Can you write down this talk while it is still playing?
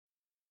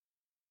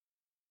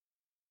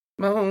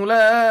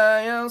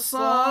مولاي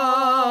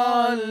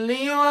صل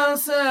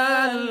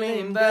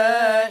وسلم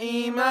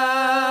دائما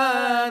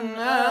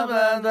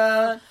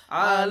أبدا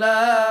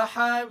على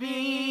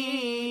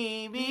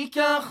حبيبك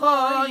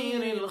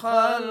خير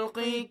الخلق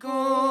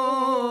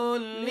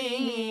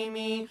كلهم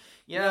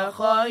يا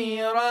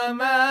خير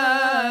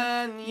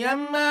من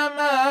يمم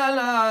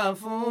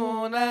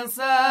العفون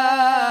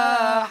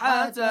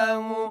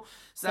ساحته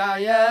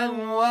سعيا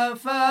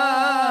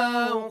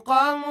وفوق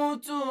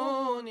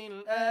متون